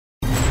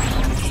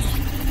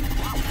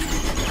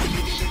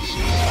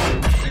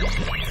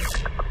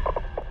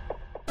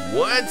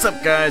What's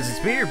up, guys?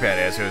 It's me, your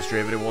badass host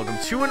Draven, and welcome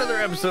to another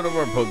episode of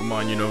our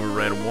Pokemon Unova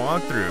Red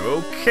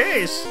walkthrough.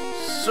 Okay,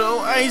 so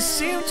I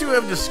seem to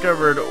have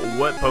discovered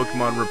what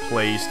Pokemon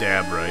replaced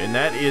Abra, and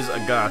that is a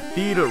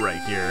Gothita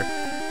right here.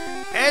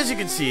 As you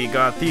can see,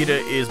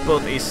 Gothita is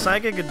both a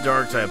Psychic and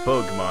Dark-type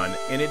Pokemon,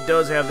 and it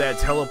does have that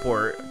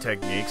teleport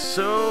technique,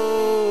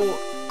 so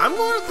I'm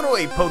going to throw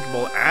a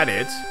Pokeball at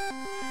it,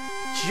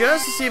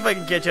 just to see if I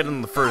can catch it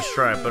on the first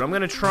try, but I'm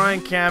going to try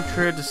and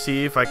capture it to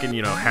see if I can,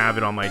 have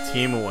it on my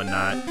team and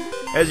whatnot.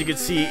 As you can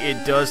see,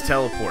 it does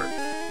teleport.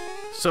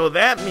 So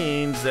that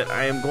means that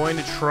I am going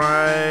to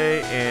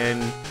try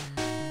and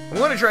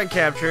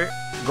capture it.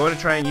 I'm going to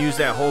try and use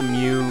that whole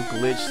Mew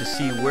glitch to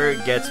see where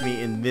it gets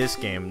me in this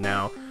game.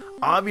 Now,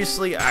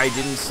 obviously, I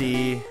didn't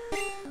see,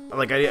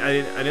 I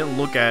didn't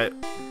look at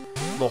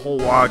the whole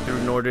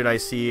walkthrough, nor did I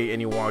see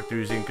any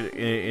walkthroughs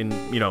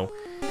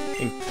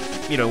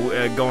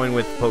going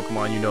with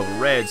Pokemon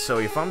Unova Red. So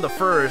if I'm the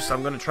first,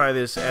 I'm going to try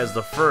this as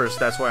the first.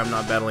 That's why I'm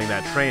not battling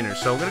that trainer.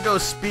 So I'm going to go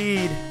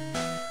speed.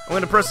 I'm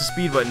going to press the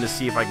speed button to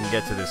see if I can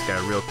get to this guy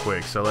real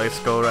quick. So let's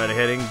go right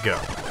ahead and go.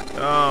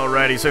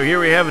 Alrighty, so here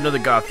we have another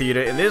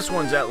Gothita, and this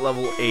one's at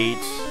level 8.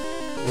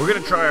 We're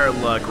going to try our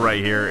luck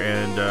right here,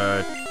 and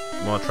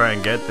we'll try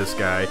and get this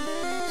guy.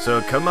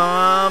 So come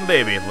on,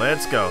 baby,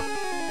 let's go.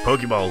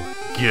 Pokeball,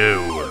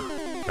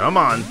 go. Come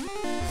on.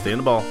 Stay in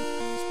the ball.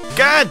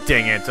 God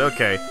dang it,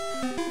 okay.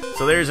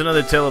 So there's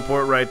another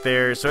teleport right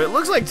there. So it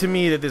looks like to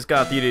me that this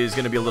Gothita is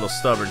going to be a little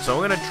stubborn. So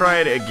I'm going to try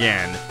it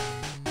again.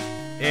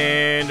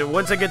 And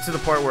once I get to the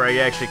part where I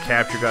actually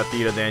capture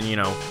Gothita, then,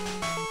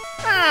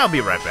 I'll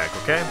be right back,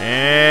 okay?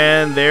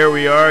 And there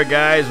we are,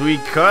 guys. We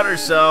caught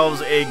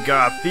ourselves a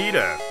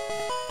Gothita.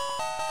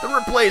 The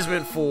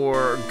replacement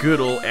for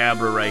good old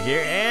Abra right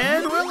here.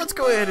 And, well, let's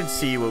go ahead and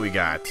see what we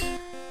got.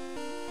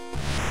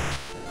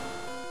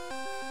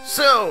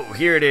 So,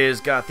 here it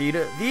is,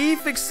 Gothita, the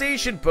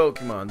fixation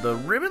Pokemon. The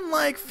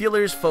ribbon-like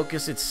feelers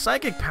focus its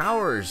psychic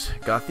powers.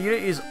 Gothita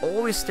is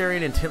always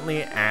staring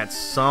intently at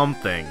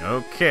something.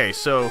 Okay,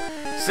 so,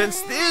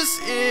 since this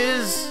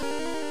is,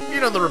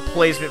 the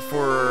replacement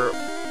for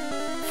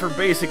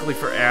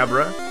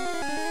Abra,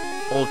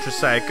 Ultra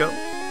Scykoh,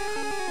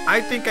 I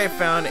think I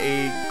found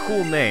a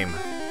cool name.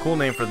 Cool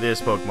name for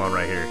this Pokemon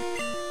right here.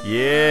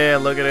 Yeah,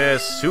 look at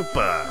this,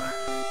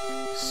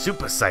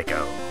 Super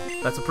Scykoh.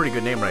 That's a pretty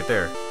good name right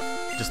there.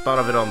 Just thought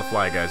of it on the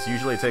fly, guys.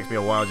 Usually it takes me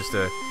a while just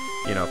to,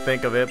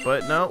 think of it.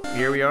 But no,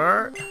 here we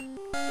are.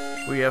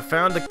 We have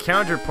found the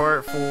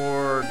counterpart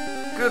for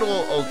good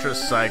old Ultra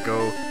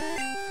Scykoh.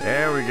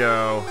 There we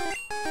go.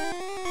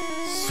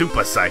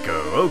 Super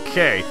Scykoh.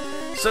 Okay.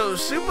 So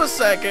Super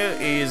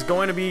Scykoh is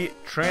going to be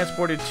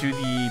transported to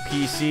the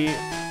PC.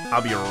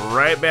 I'll be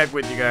right back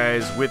with you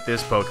guys with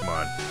this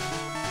Pokemon.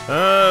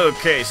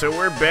 Okay, so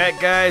we're back,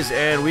 guys,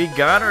 and we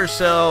got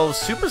ourselves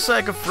Super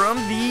Scykoh from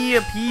the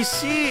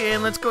PC,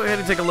 and let's go ahead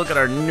and take a look at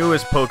our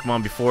newest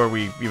Pokemon before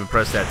we even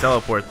press that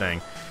teleport thing.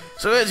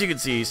 So as you can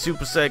see,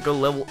 Super Scykoh,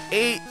 level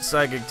 8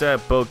 Psychic-type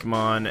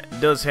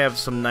Pokemon, does have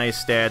some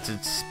nice stats.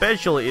 Its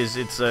special is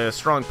its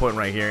strong point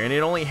right here, and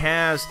it only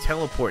has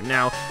teleport.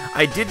 Now,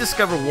 I did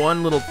discover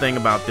one little thing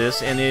about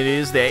this, and it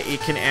is that it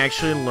can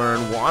actually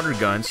learn Water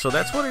Gun, so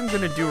that's what I'm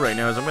going to do right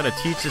now, is I'm going to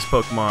teach this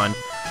Pokemon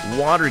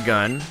Water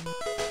Gun.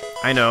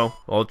 I know,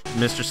 well,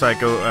 Mr.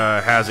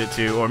 Scykoh has it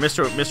too, or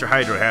Mr.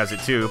 Hydro has it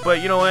too,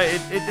 but you know what,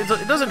 it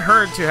doesn't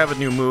hurt to have a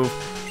new move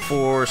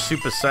for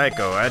Super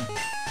Scykoh. I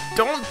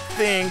don't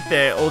think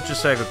that Ultra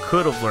Scykoh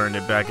could have learned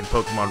it back in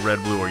Pokemon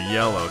Red, Blue, or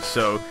Yellow,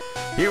 so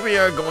here we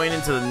are going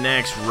into the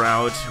next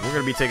route. We're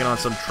going to be taking on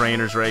some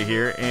trainers right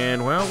here,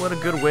 and well, what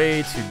a good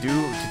way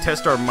to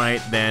test our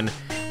might then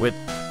with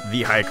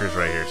the hikers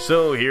right here.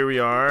 So here we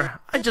are.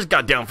 I just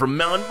got down from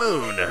Mount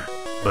Moon,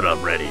 but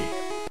I'm ready.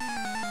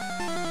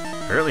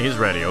 Apparently he's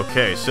ready.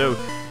 Okay, so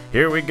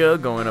here we go,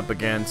 going up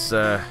against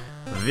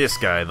this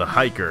guy, the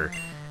hiker.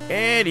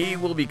 And he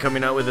will be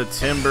coming out with a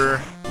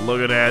Timber.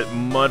 Look at that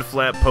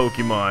mudflat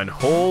Pokemon.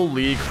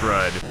 Holy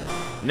crud.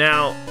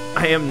 Now,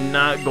 I am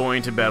not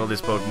going to battle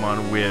this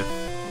Pokemon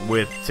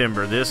with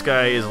Timber. This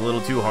guy is a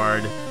little too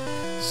hard.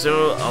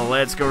 So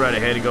let's go right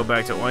ahead and go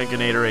back to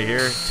Oinkinator right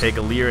here. Take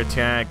a Leer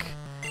attack.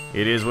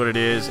 It is what it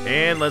is.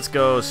 And let's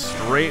go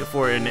straight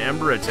for an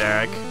Ember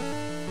attack.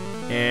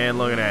 And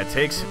look at that.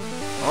 Takes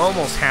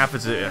almost half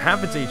its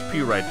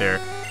HP right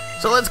there.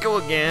 So let's go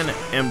again.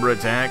 Ember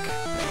attack.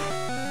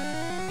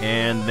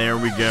 And there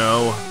we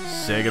go.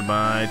 Say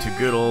goodbye to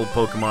good old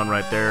Pokemon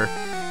right there.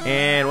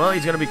 And, well,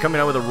 he's going to be coming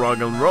out with a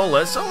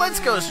Roggenrola. So let's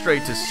go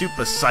straight to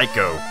Super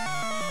Scykoh.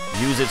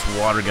 Use its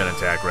Water Gun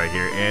attack right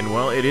here. And,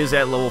 well, it is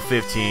at level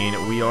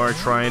 15. We are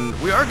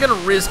going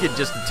to risk it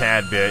just a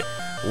tad bit.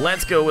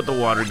 Let's go with the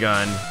Water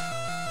Gun.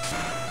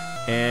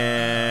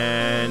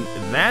 And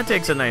that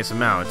takes a nice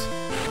amount.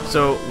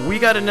 So we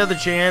got another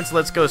chance.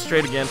 Let's go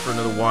straight again for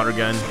another Water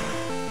Gun.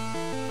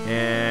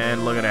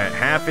 And look at that.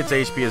 Half its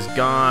HP is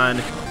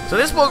gone. So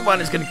this Pokemon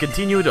is going to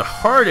continue to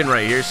harden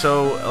right here.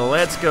 So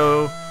let's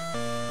go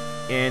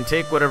and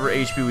take whatever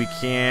HP we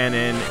can.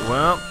 And,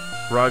 well,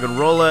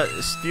 Roggenrola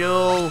is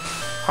still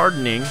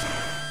hardening.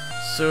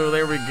 so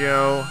there we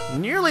go.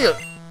 Nearly a...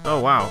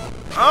 Oh, wow.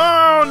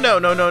 Oh, no,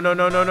 no, no, no,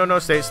 no, no, no, no.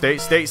 Stay, stay,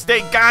 stay,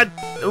 stay. God.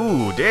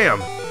 Ooh, damn.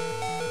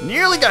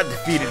 Nearly got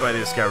defeated by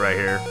this guy right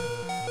here.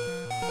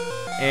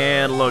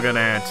 And look at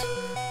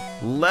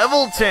that.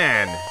 Level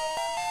 10.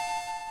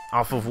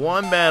 Off of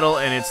one battle,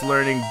 and it's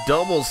learning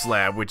Double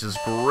Slap, which is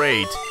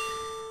great.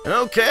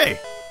 Okay.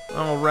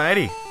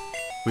 Alrighty.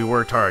 We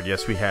worked hard.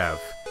 Yes, we have.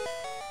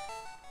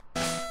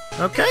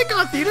 Okay,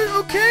 Gothita.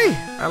 Okay.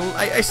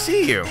 I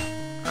see you.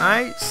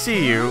 I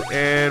see you.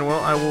 And, well,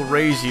 I will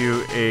raise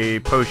you a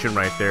potion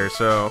right there.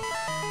 So,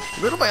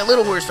 little by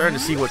little, we're starting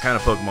to see what kind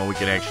of Pokemon we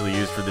can actually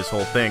use for this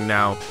whole thing.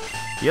 Now,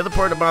 the other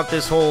part about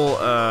this whole,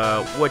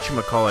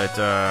 whatchamacallit,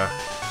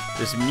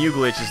 this Mew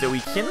glitch is that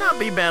we cannot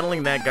be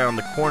battling that guy on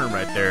the corner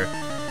right there.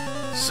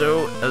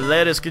 So,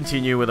 let us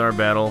continue with our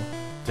battle.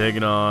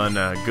 Taking on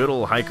good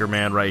old Hiker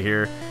Man right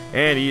here.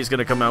 And he's going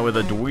to come out with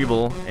a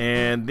Dweeble.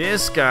 And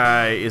this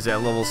guy is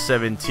at level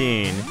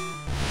 17.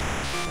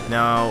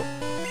 Now,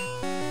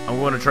 I'm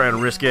going to try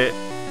and risk it.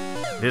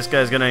 This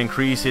guy's going to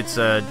increase its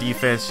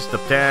defense just a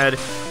tad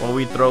while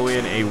we throw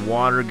in a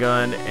water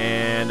gun.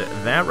 And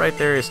that right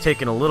there is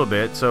taking a little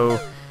bit. So,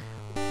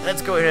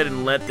 let's go ahead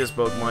and let this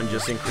Pokemon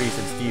just increase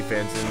its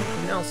defense.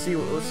 And, you know,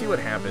 let's see what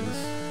happens.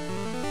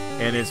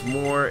 And it's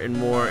more and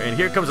more. And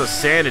here comes a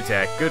Sand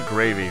Attack. Good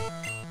gravy.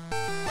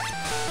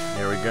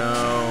 There we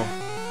go.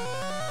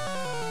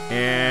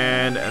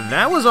 And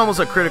that was almost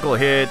a critical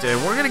hit. And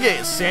we're going to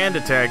get Sand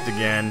Attacked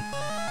again.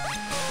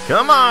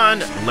 Come on.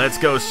 Let's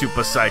go,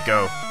 Super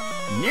Scykoh.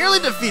 Nearly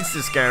defeats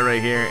this guy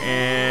right here.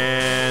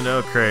 And,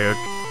 okay.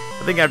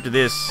 I think after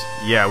this,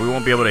 yeah, we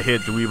won't be able to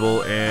hit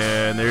Dweeble.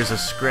 And there's a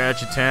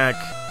Scratch Attack.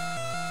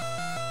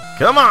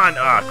 Come on.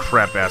 Ah,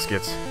 crap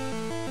baskets.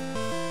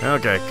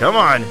 Okay, come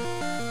on.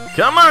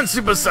 Come on,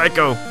 Super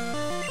Scykoh.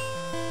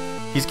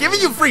 He's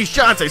giving you free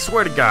shots, I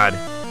swear to God.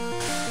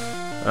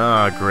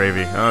 Oh,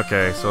 gravy.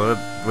 Okay, so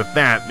with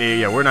that,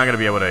 yeah, we're not going to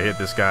be able to hit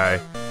this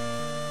guy.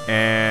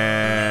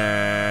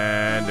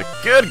 And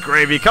good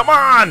gravy, come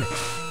on!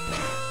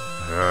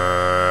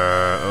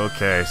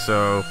 Okay,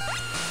 so,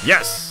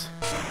 yes!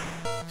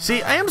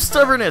 See, I am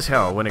stubborn as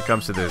hell when it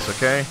comes to this,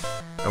 okay?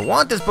 I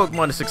want this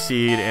Pokemon to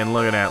succeed, and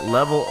look at that,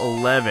 level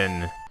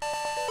 11.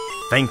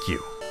 Thank you.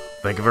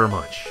 Thank you very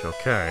much.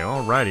 Okay,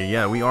 alrighty,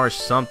 yeah, we are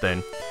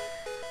something.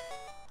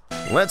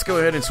 Let's go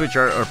ahead and switch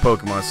our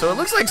Pokemon. So it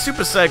looks like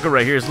Super Scykoh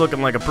right here is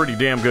looking like a pretty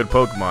damn good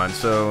Pokemon.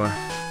 So,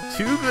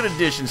 2 good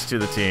additions to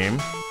the team.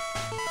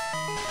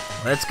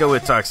 Let's go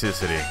with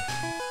Toxicity.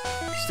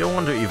 Still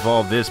want to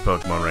evolve this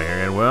Pokemon right here.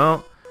 And,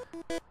 well,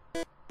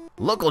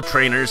 local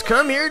trainers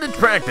come here to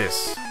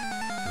practice.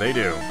 They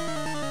do.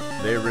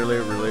 They really,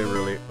 really,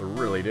 really,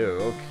 really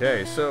do.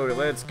 Okay, so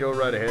let's go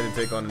right ahead and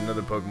take on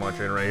another Pokemon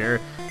trainer right here.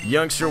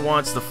 Youngster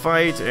wants to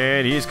fight,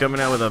 and he's coming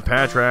out with a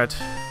Patrat.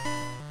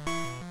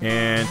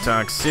 And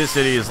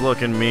Toxicity is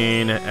looking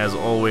mean, as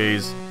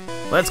always.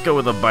 Let's go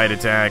with a Bite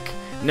Attack.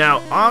 Now,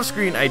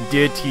 off-screen, I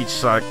did teach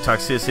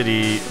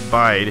Toxicity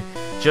Bite,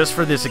 just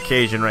for this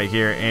occasion right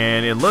here.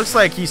 And it looks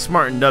like he's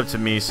smartened up to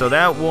me, so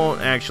that won't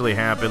actually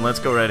happen. Let's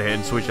go right ahead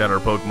and switch out our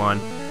Pokemon.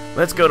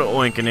 Let's go to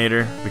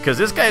Oinkinator, because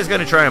this guy is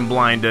going to try and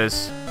blind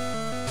us.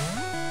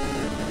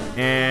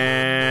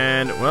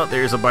 And, well,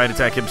 there's a Bite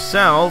Attack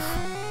himself.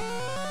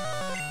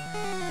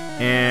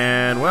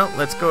 And, well,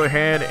 let's go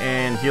ahead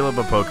and heal up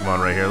a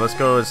Pokemon right here. Let's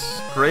go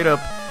straight up,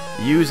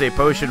 use a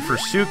potion for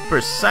Super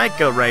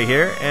Scykoh right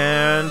here.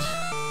 And,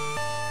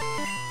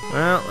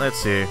 well, let's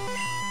see.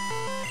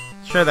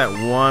 Let's try that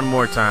one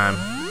more time.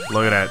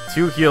 Look at that,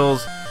 2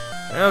 heals.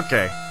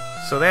 Okay,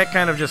 so that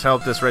kind of just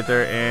helped us right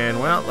there. And,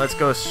 well, let's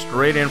go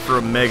straight in for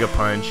a Mega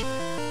Punch.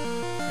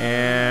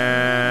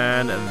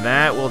 And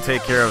that will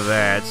take care of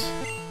that.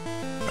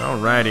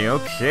 Alrighty,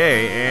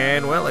 okay.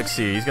 And, well, let's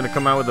see. He's going to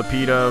come out with a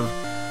P-Dove.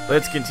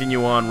 Let's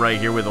continue on right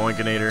here with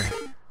Oinkinator.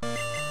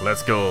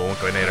 Let's go,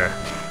 Oinkinator.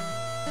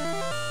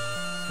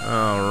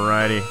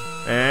 Alrighty.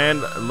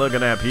 And look at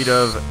that,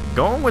 P-Dove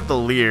going with the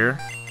Leer.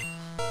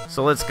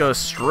 So let's go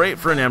straight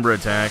for an Ember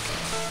Attack.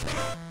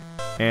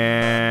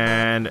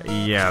 And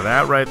yeah,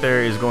 that right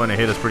there is going to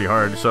hit us pretty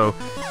hard. So,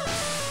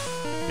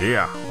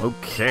 yeah,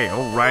 okay,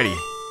 alrighty.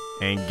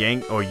 And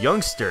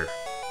Youngster.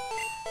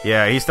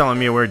 Yeah, he's telling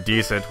me we're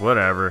decent,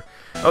 whatever.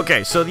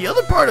 Okay, so the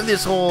other part of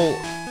this whole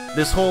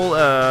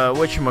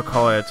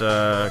whatchamacallit,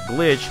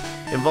 glitch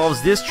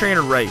involves this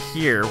trainer right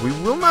here. We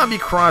will not be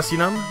crossing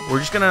him. We're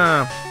just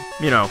gonna,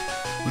 you know,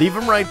 leave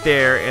him right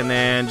there and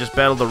then just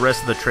battle the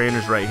rest of the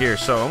trainers right here.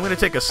 So I'm gonna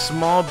take a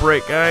small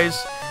break,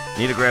 guys.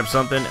 Need to grab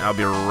something. I'll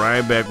be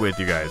right back with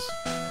you guys.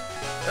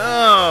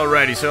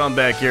 Alrighty, so I'm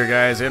back here,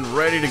 guys, and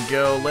ready to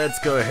go. Let's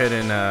go ahead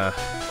and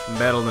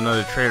battle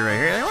another trainer right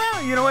here.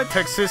 Well, you know what?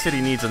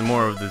 Toxicity needs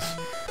more of this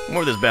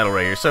battle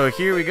right here. So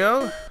here we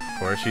go. Of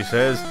course, she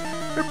says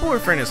her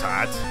boyfriend is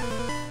hot.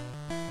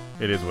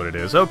 It is what it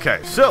is. Okay,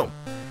 so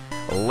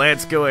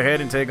let's go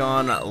ahead and take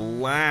on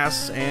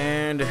Lass,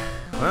 and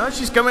well,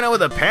 she's coming out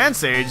with a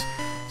Pansage.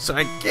 So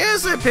I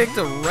guess I picked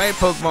the right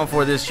Pokemon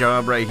for this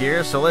job right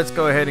here. So let's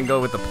go ahead and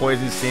go with the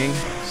Poison Sting.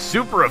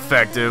 Super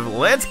effective.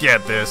 Let's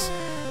get this.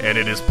 and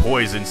it is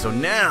poison. So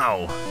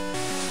now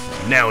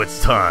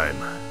it's time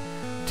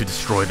to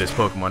destroy this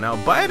Pokemon. Now,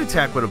 Bite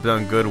Attack would have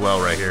done good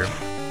well right here.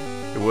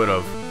 It would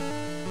have.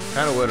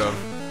 Kind of would have.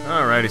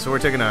 Alrighty, so we're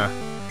taking a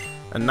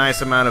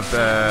nice amount of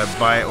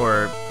Bite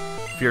or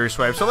Fury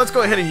Swipe. So let's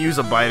go ahead and use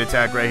a Bite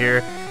Attack right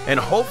here and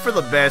hope for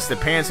the best that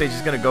Pansage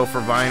is going to go for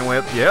Vine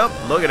Whip. Yep,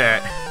 look at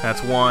that.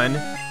 That's one.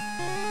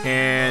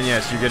 And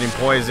yes, you're getting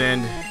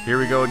poisoned. Here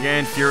we go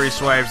again. Fury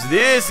Swipes.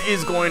 This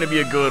is going to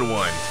be a good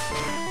one.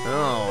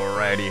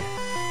 Alrighty.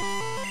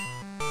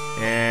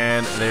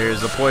 And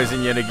there's a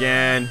poison yet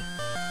again.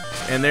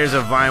 And there's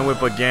a Vine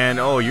Whip again.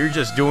 Oh, you're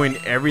just doing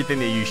everything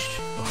that you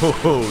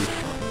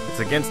it's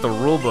against the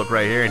rulebook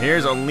right here. And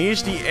here's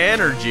Unleash the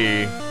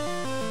Energy.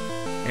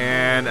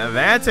 And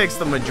that takes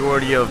the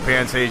majority of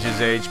Pansage's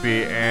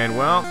HP. And,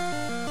 well,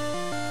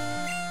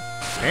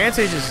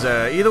 Pansage is,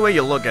 either way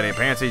you look at it,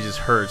 Pansage is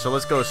hurt. So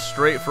let's go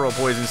straight for a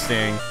Poison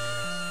Sting.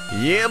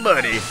 Yeah,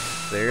 buddy.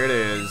 There it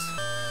is.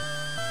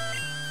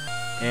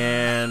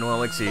 And, well,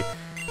 let's see.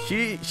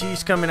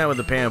 She's coming out with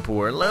the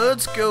Pampor.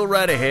 Let's go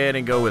right ahead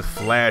and go with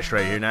Flash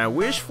right here. Now, I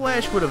wish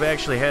Flash would have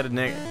actually had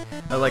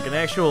like an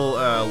actual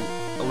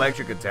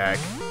electric attack.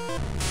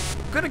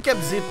 Could have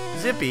kept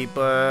Zippy,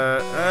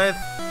 but I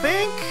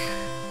think,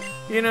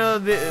 you know,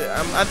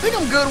 I think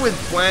I'm good with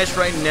Flash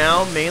right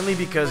now, mainly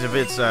because if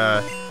it's,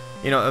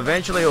 you know,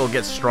 eventually it will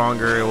get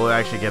stronger. It will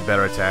actually get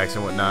better attacks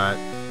and whatnot.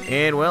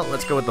 And, well,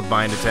 let's go with the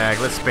Bind Attack.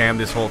 Let's spam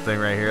this whole thing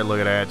right here. Look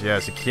at that.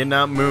 Yes, it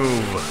cannot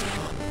move.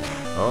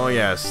 Oh,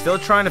 yeah. Still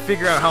trying to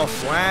figure out how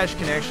Flash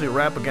can actually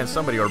wrap against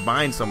somebody or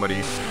bind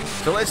somebody.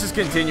 So let's just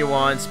continue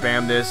on.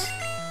 Spam this.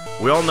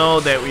 We all know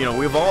that, you know,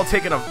 we've all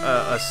taken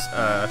a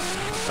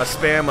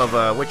spam of,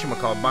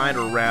 whatchamacallit, bind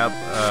or wrap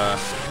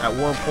at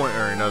one point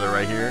or another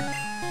right here.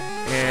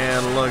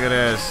 And look at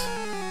this.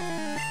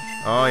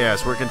 Oh,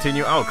 yes. We're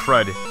continuing. Oh,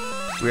 crud.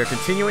 We are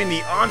continuing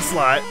the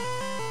onslaught.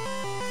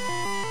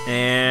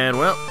 And,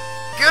 well,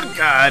 good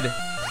God.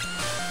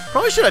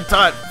 Probably should have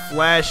taught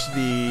Flash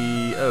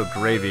the... Oh,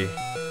 gravy.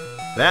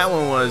 That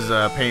one was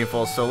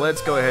painful, so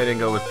let's go ahead and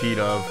go with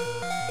P-Dove.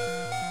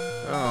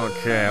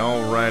 Okay,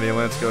 alrighty,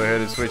 let's go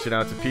ahead and switch it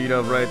out to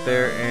P-Dove right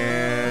there,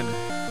 and...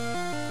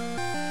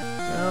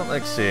 Well,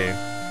 let's see.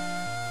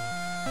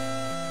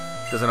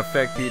 Doesn't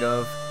affect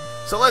P-Dove.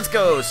 So let's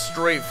go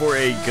straight for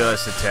a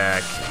Gust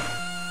Attack.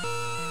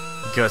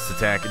 Gust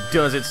Attack.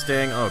 Does it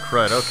sting? Oh,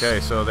 crud. Okay,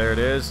 so there it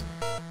is.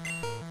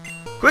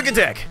 Quick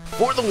Attack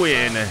for the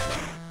win.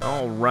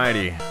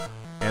 Alrighty.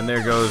 And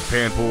there goes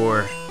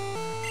Panpour.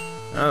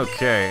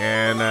 Okay,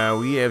 and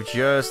we have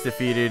just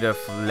defeated a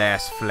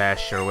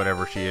Flash or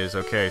whatever she is.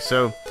 Okay,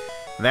 so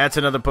that's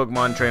another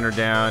Pokemon trainer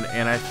down,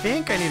 and I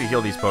think I need to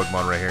heal these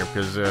Pokemon right here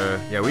because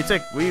yeah, we've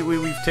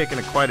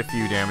taken quite a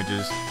few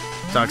damages.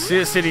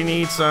 Toxicity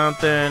needs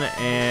something,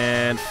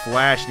 and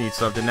Flash needs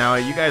something. Now,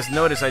 you guys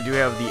notice I do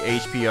have the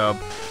HP up,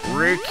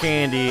 Rare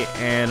Candy,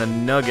 and a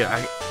Nugget.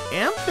 I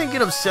am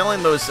thinking of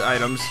selling those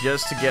items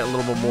just to get a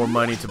little bit more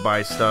money to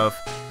buy stuff.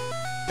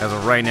 As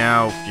of right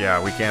now,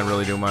 yeah, we can't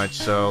really do much.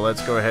 So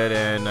let's go ahead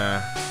and,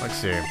 let's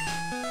see.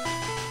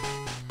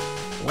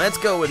 Let's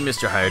go with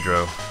Mr.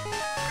 Hydro.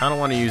 Kind of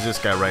want to use this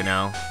guy right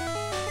now.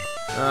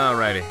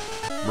 Alrighty.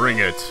 Bring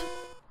it.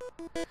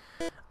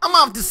 I'm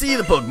off to see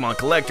the Pokemon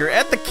Collector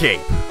at the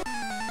Cape.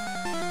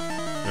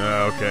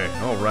 Okay,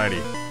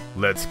 alrighty.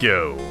 Let's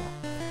go.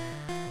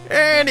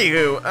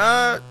 Anywho,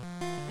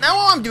 now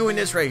while I'm doing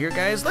this right here,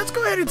 guys, let's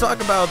go ahead and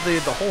talk about the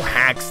whole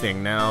hacks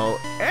thing. Now,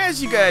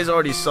 as you guys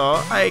already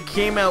saw, I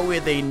came out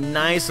with a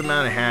nice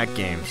amount of hack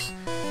games.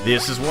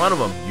 This is one of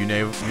them,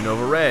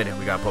 Unova Red.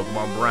 We got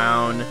Pokemon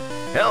Brown.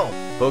 Hell,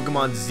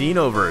 Pokemon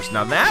Xenoverse.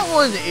 Now, that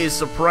one is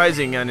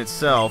surprising in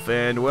itself,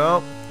 and,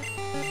 well,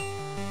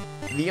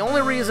 the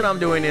only reason I'm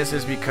doing this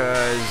is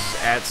because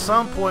at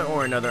some point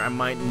or another, I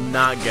might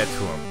not get to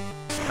them.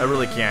 I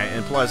really can't,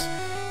 and plus,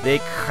 they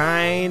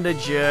kind of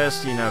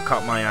just, you know,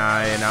 caught my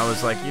eye, and I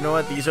was like, you know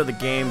what, these are the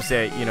games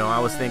that, you know, I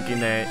was thinking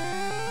that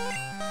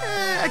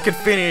I could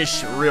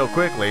finish real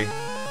quickly,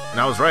 and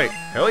I was right.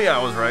 Hell yeah,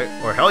 I was right,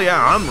 or hell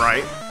yeah, I'm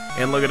right,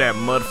 and look at that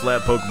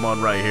Mudflat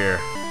Pokemon right here.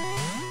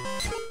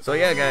 So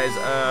yeah,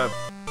 guys,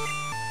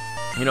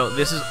 you know,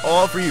 this is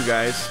all for you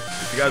guys.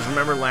 If you guys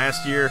remember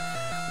last year,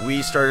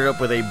 we started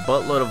up with a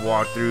buttload of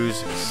walkthroughs.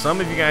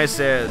 Some of you guys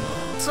said,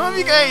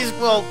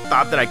 well,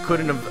 thought that I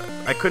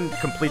couldn't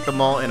complete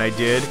them all, and I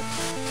did.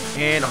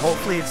 And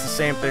hopefully it's the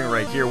same thing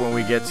right here when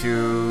we get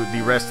to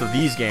the rest of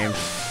these games.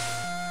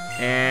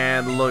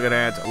 And look at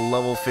that,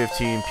 level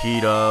 15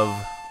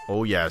 P-Dove.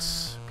 Oh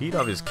yes,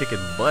 P-Dove is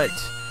kicking butt.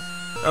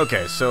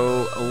 Okay,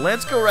 so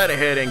let's go right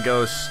ahead and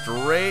go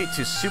straight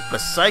to Super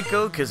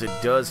Scykoh, because it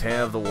does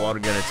have the Water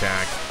Gun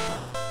attack.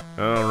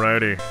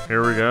 Alrighty,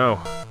 here we go.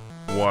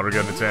 Water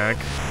Gun attack.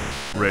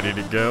 Ready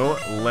to go.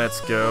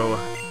 Let's go.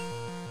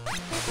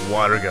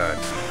 Water Gun.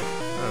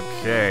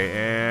 Okay,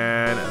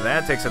 and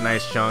that takes a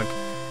nice chunk.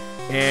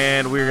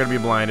 And we're going to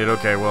be blinded.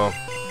 Okay, well.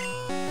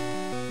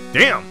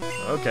 Damn!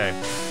 Okay.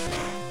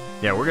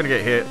 Yeah, we're going to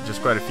get hit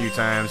just quite a few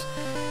times.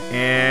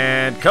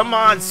 And come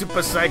on, Super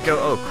Scykoh.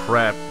 Oh,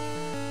 crap.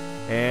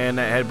 and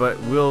that headbutt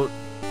will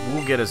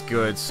get us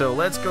good. So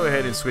let's go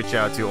ahead and switch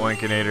out to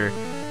Oinkinator.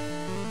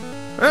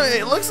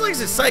 It looks like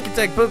the Psychic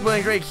Attack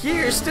Pokemon right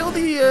here still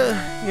the,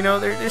 you know,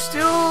 they're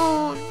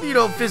still, you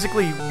know,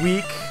 physically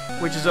weak,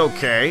 which is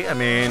okay. I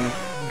mean,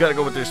 you gotta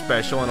go with their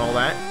special and all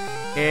that.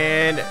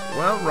 And,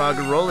 well,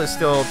 Roggenroll is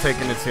still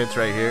taking its hits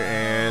right here.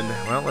 And,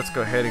 well, let's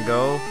go ahead and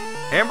go.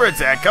 Ember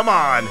Attack, come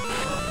on!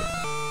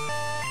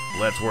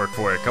 Let's work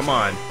for it, come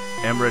on.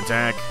 Ember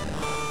Attack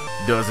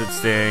does its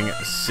thing.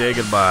 Say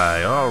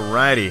goodbye.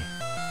 Alrighty.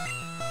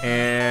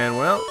 And,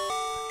 well,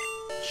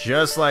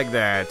 just like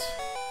that,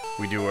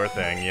 we do our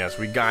thing. Yes,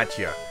 we got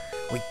you.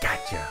 We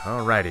got you.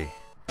 Alrighty.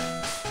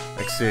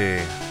 Let's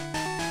see.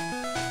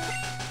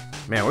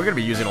 Man, we're going to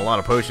be using a lot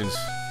of potions.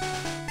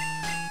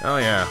 Oh,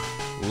 yeah.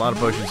 A lot of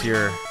potions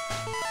here.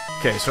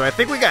 Okay, so I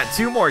think we got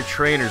 2 more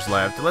trainers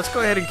left. Let's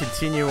go ahead and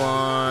continue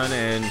on,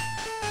 and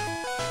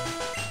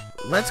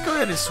let's go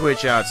ahead and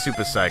switch out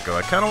Super Scykoh.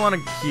 I kind of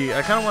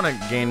want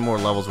to gain more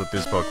levels with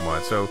this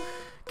Pokemon. So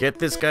get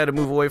this guy to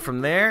move away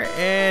from there,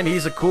 and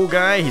he's a cool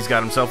guy. He's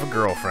got himself a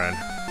girlfriend.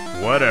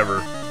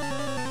 Whatever.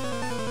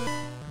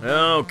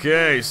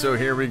 Okay, so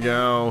here we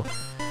go.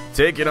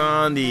 Taking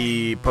on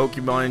the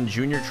Pokemon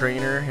Junior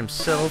Trainer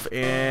himself,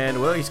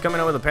 and, well, he's coming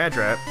out with a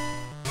Patrat.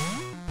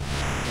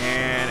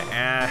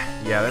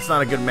 Yeah, that's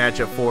not a good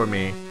matchup for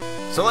me.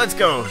 So let's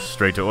go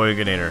straight to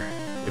Oinkinator.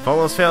 If all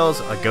else fails,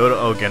 I go to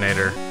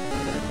Oinkinator.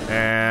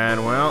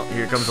 And, well,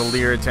 here comes a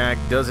Leer attack.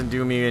 Doesn't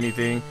do me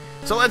anything.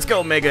 So let's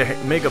go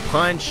Mega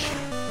Punch.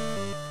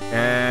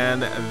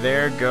 And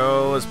there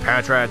goes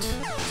Patrat.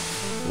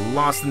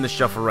 Lost in the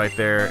shuffle right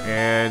there.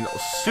 And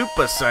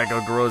Super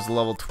Scykoh grows to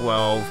level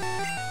 12.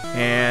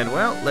 And,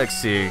 well, let's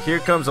see. Here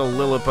comes a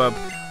Lillipup.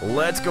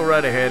 Let's go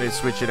right ahead and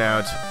switch it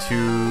out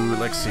to,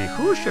 let's see,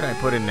 who should I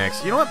put in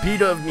next? You know what,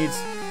 P-Dove needs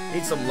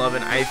some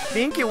loving. I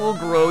think it will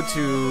grow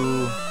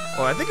to,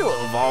 well, I think it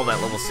will evolve at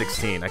level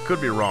 16. I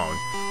could be wrong.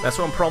 That's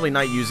why I'm probably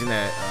not using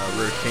that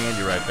rare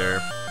candy right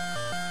there.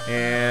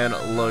 And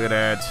look at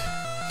that.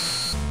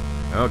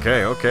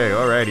 Okay,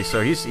 alrighty.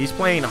 So he's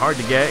playing hard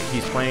to get.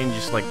 He's playing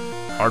just like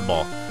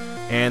hardball.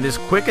 And this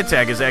quick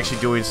attack is actually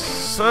doing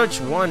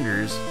such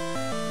wonders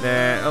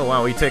that, oh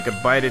wow, we take a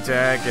bite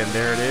attack, and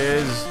there it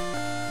is.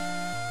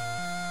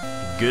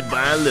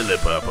 Goodbye,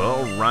 Lillipup.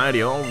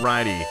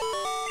 Alrighty.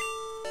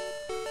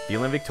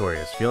 Feeling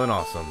victorious. Feeling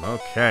awesome.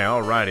 Okay,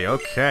 alrighty,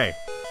 okay.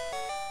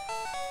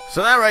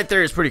 So that right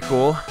there is pretty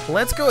cool.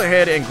 Let's go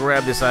ahead and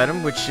grab this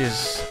item, which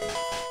is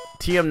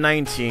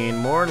TM19.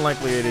 More than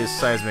likely it is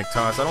Seismic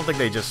Toss. I don't think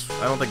they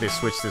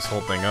switched this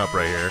whole thing up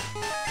right here.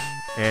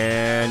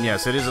 And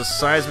yes, it is a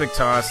Seismic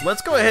Toss.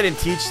 Let's go ahead and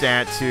teach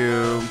that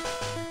to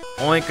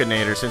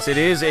Oinkinator, since it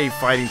is a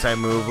fighting type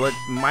move.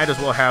 Might as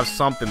well have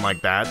something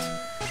like that.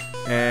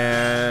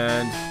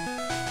 And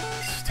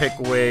take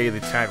away the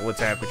tackle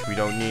attack, which we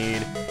don't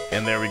need.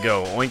 And there we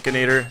go.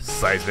 Oinkinator,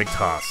 Seismic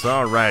Toss.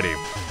 Alrighty.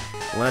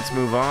 Let's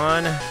move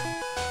on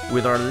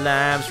with our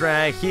labs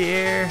right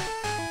here.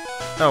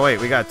 Oh,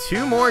 wait. We got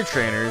 2 more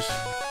trainers.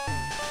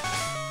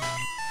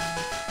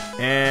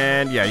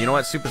 And, yeah, you know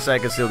what? Super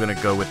Scykoh's still going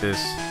to go with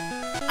this.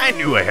 I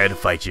knew I had to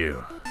fight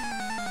you.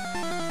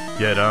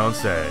 You don't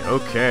say.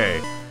 Okay.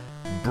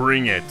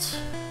 Bring it.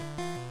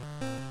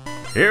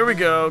 Here we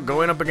go,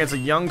 going up against a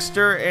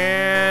youngster,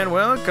 and,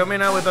 well, coming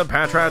out with a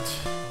Patrat.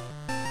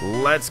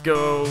 Let's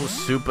go,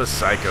 Super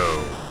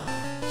Scykoh.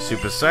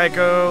 Super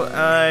Scykoh,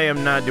 I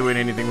am not doing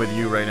anything with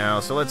you right now,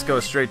 so let's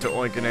go straight to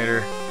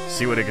Oinkinator,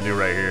 see what it can do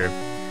right here.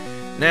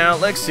 Now,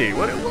 let's see,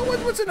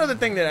 what's another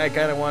thing that I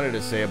kind of wanted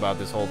to say about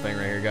this whole thing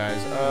right here, guys?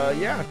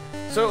 Yeah,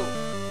 so,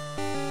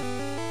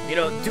 you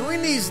know,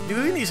 doing these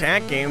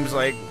hack games,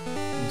 like,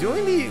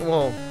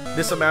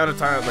 this amount of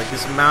time, like,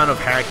 this amount of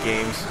hack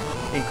games,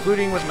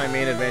 including with my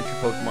main adventure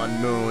Pokemon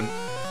Moon,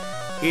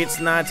 it's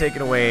not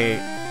taking away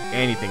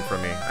anything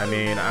from me. I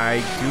mean, I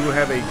do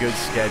have a good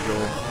schedule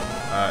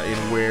in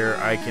where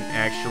I can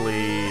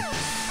actually,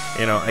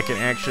 you know,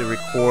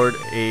 record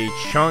a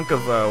chunk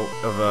of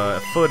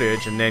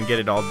footage and then get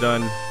it all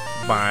done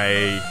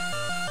by,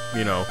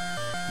 you know,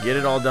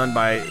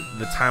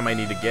 the time I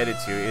need to get it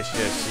to. It's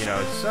just, you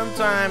know,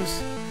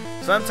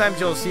 sometimes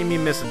you'll see me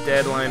miss a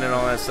deadline and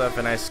all that stuff,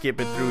 and I skip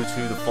it through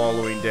to the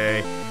following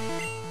day.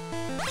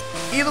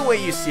 Either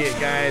way you see it,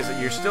 guys,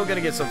 you're still going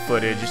to get some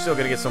footage. You're still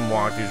going to get some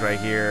walkthroughs right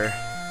here.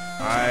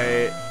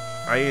 I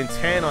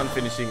intend on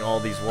finishing all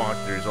these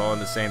walkthroughs all in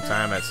the same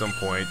time at some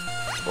point.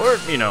 Or,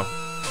 you know,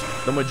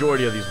 the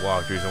majority of these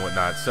walkthroughs and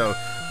whatnot. So,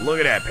 look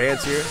at that.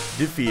 Pants here,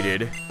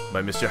 defeated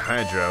by Mr.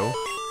 Hydro.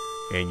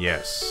 And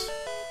yes,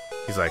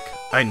 he's like,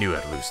 I knew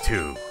I'd lose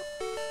too.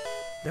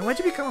 Then why'd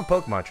you become a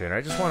Pokemon trainer?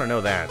 I just want to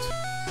know that.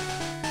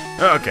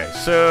 Okay,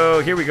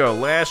 so here we go.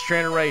 Last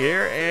trainer right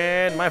here,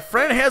 and my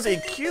friend has a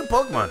cute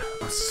Pokemon.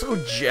 I'm so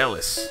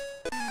jealous.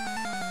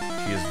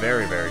 She is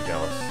very, very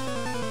jealous.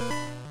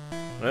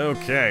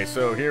 Okay,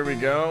 so here we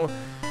go.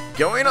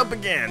 Going up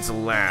against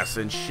Lass,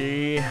 and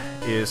she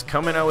is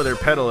coming out with her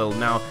Petalil.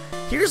 Now,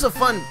 here's a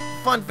fun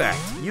fact.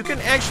 You can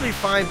actually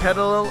find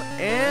Petalil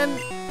and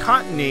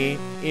Cottony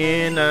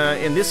in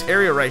this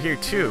area right here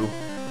too.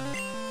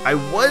 I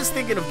was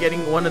thinking of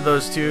getting one of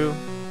those two,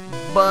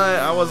 but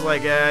I was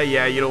like,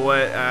 yeah, you know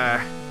what?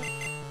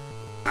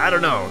 I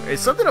don't know.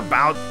 It's something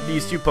about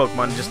these two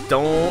Pokemon just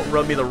don't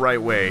rub me the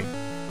right way.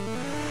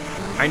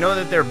 I know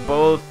that they're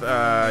both,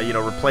 you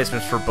know,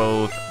 replacements for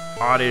both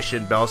Oddish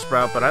and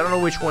Bellsprout, but I don't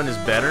know which one is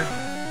better.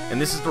 And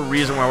this is the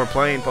reason why we're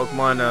playing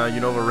Pokemon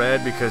Unova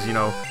Red, because, you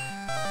know,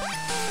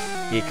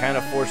 it kind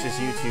of forces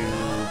you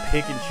to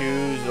pick and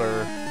choose,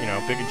 or, you know,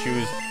 pick and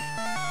choose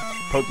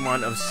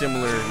Pokemon of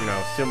similar, you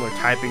know, similar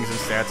typings and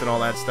stats and all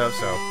that stuff.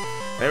 So,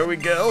 there we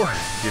go.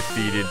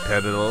 Defeated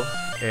Petal.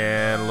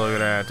 And look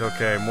at that.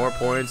 Okay, more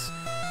points.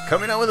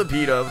 Coming out with a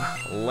P-Dub.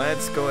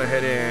 Let's go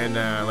ahead and,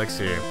 let's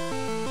see.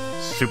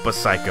 Super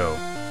Scykoh.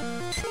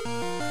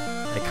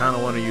 I kind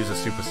of want to use a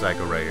Super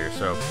Scykoh right here,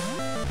 so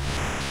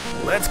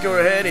let's go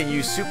ahead and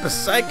use Super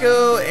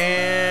Scykoh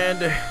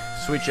and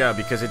switch out,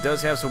 because it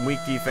does have some weak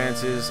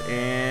defenses.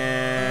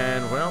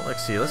 And, well,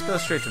 let's see. Let's go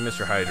straight to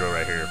Mr. Hydro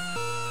right here.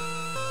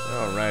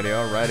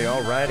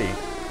 Alrighty.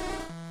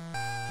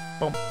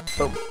 Boom,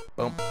 boom,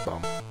 boom,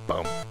 boom,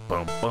 boom,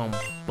 boom, boom,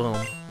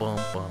 boom, boom,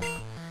 boom.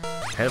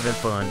 Having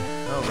fun.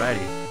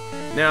 Alrighty.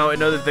 Now,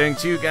 another thing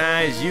too,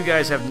 guys, you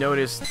guys have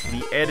noticed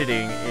the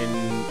editing in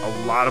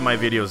a lot of my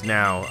videos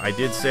now. I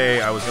did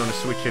say I was going to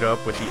switch it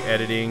up with the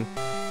editing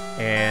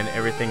and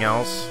everything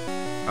else.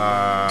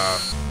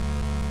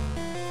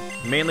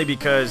 Mainly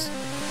because,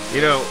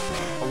 you know,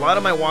 a lot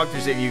of my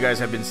walkthroughs that you guys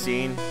have been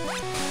seeing,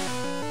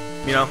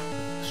 you know,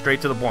 straight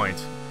to the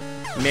point.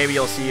 Maybe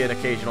you'll see an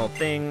occasional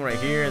thing right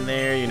here and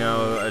there, you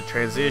know, a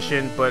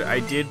transition, but I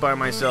did buy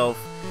myself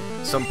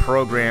some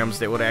programs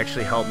that would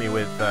actually help me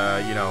with,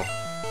 you know,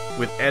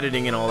 with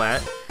editing and all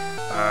that.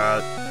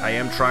 I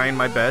am trying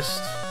my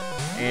best,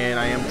 and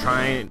I am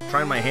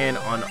trying my hand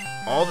on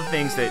all the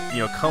things that, you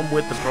know, come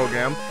with the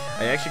program.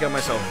 I actually got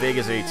myself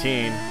Vegas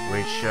 18,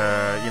 which,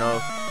 you know,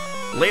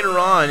 later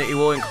on it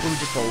will include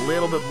just a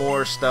little bit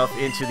more stuff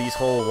into these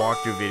whole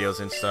walkthrough videos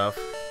and stuff.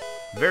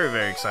 Very,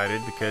 very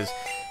excited, because,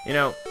 you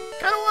know,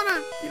 kind of want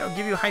to, you know,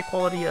 give you high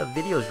quality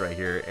videos right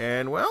here.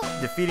 And, well,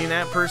 defeating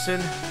that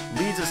person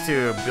leads us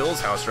to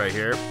Bill's house right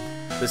here.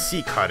 The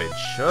Sea Cottage.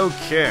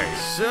 Okay,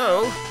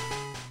 so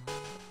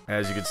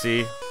as you can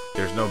see,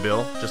 there's no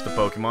Bill, just a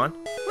Pokemon.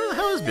 Where the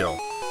hell is Bill?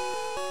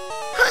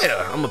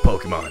 Hiya, I'm a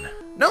Pokemon.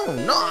 No,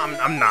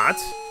 I'm not.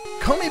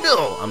 Call me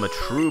Bill. I'm a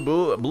true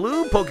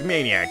blue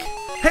Pokemaniac.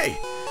 Hey,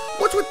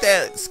 what's with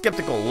that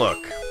skeptical look?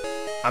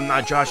 I'm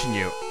not joshing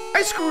you.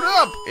 I screwed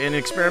up in an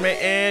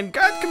experiment and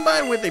got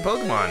combined with a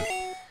Pokemon.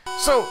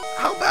 So,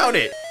 how about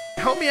it?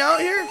 Help me out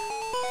here?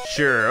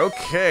 Sure,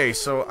 okay,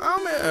 so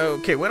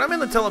when I'm in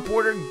the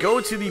teleporter, go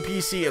to the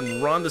PC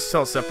and run the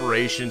cell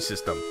separation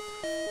system.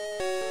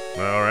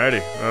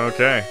 Alrighty,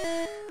 okay.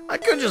 I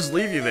could just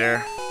leave you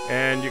there,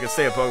 and you can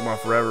stay a Pokemon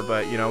forever,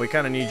 but, you know, we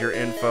kind of need your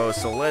info,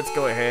 so let's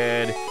go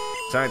ahead,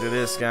 talk to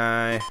this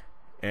guy,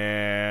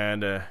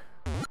 and,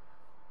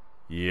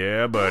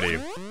 yeah, buddy.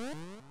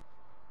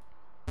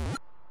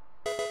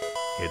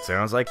 It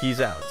sounds like he's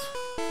out.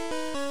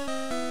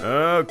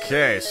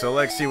 Okay, so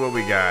let's see what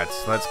we got.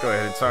 Let's go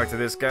ahead and talk to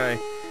this guy.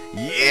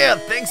 Yeah,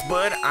 thanks,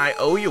 bud. I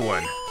owe you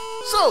one.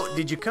 So,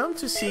 did you come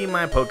to see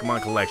my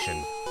Pokemon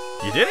collection?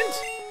 You didn't?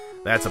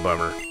 That's a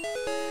bummer.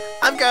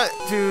 I've got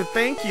to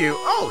thank you.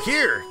 Oh,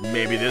 here.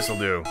 Maybe this'll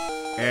do.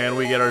 And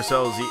we get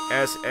ourselves the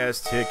SS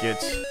ticket.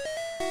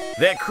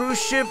 That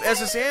cruise ship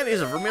SSN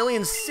is a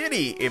Vermilion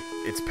City. If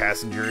its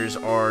passengers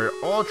are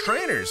all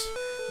trainers.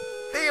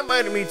 They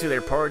invited me to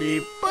their party,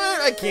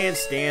 but I can't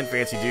stand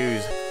fancy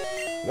dudes.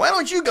 Why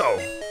don't you go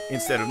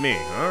instead of me?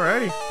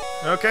 Alrighty.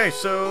 Okay,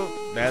 so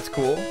that's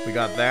cool. We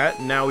got that.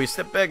 Now we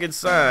step back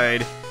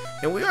inside,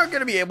 and we are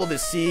going to be able to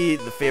see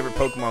the favorite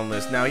Pokemon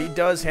list. Now, he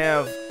does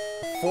have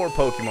 4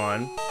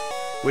 Pokemon,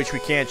 which we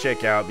can't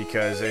check out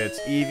because it's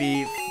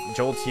Eevee,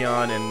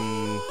 Jolteon,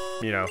 and,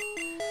 you know,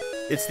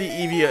 it's the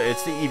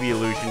Eevee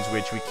illusions,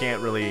 which we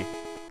can't really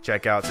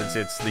check out since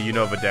it's the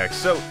Unova deck.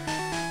 So,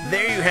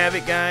 there you have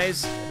it,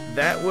 guys.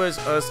 That was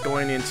us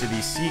going into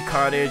the Sea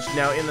Cottage.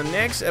 Now, in the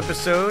next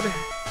episode,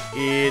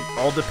 it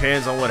all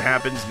depends on what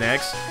happens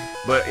next.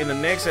 But in the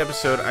next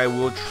episode, I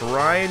will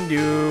try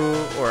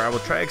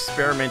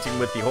experimenting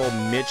with the whole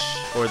Mitch,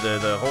 or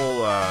the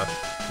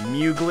whole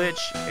Mew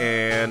glitch.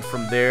 And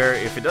from there,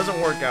 if it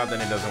doesn't work out,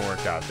 then it doesn't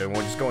work out. Then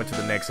we'll just go into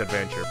the next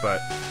adventure. But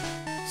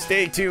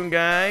stay tuned,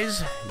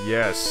 guys.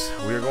 Yes,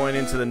 we're going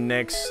into the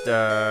next,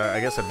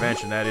 I guess,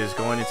 adventure. That is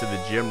going into the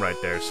gym right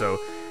there. So,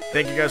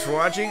 thank you guys for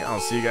watching. I'll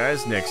see you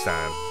guys next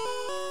time.